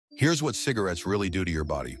Here's what cigarettes really do to your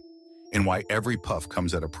body and why every puff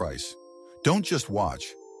comes at a price. Don't just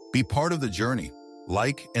watch. Be part of the journey.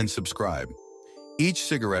 Like and subscribe. Each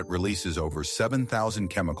cigarette releases over 7,000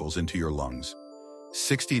 chemicals into your lungs,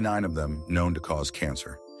 69 of them known to cause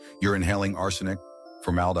cancer. You're inhaling arsenic,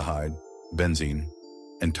 formaldehyde, benzene,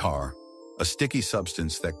 and tar, a sticky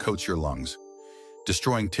substance that coats your lungs,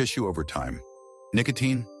 destroying tissue over time.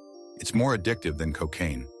 Nicotine? It's more addictive than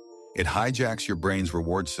cocaine. It hijacks your brain's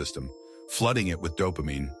reward system, flooding it with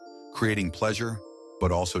dopamine, creating pleasure,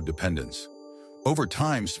 but also dependence. Over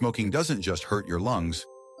time, smoking doesn't just hurt your lungs,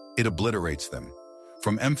 it obliterates them.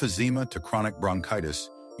 From emphysema to chronic bronchitis,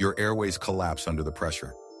 your airways collapse under the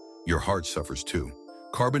pressure. Your heart suffers too.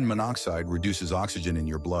 Carbon monoxide reduces oxygen in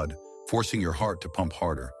your blood, forcing your heart to pump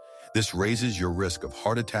harder. This raises your risk of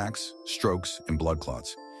heart attacks, strokes, and blood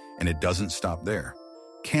clots. And it doesn't stop there.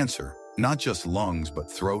 Cancer, not just lungs, but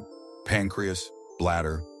throat, pancreas,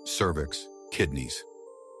 bladder, cervix, kidneys.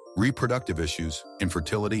 Reproductive issues,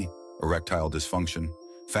 infertility, erectile dysfunction,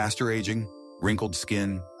 faster aging, wrinkled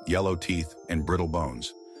skin, yellow teeth, and brittle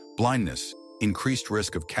bones. Blindness, increased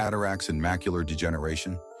risk of cataracts and macular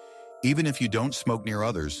degeneration. Even if you don't smoke near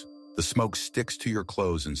others, the smoke sticks to your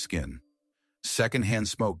clothes and skin. Secondhand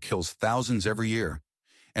smoke kills thousands every year.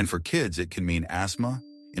 And for kids, it can mean asthma,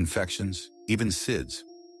 infections, even SIDS.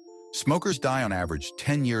 Smokers die on average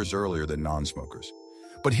 10 years earlier than non-smokers.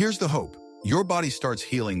 But here's the hope. Your body starts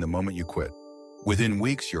healing the moment you quit. Within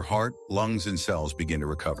weeks, your heart, lungs, and cells begin to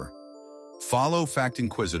recover. Follow Fact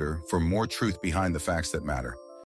Inquisitor for more truth behind the facts that matter.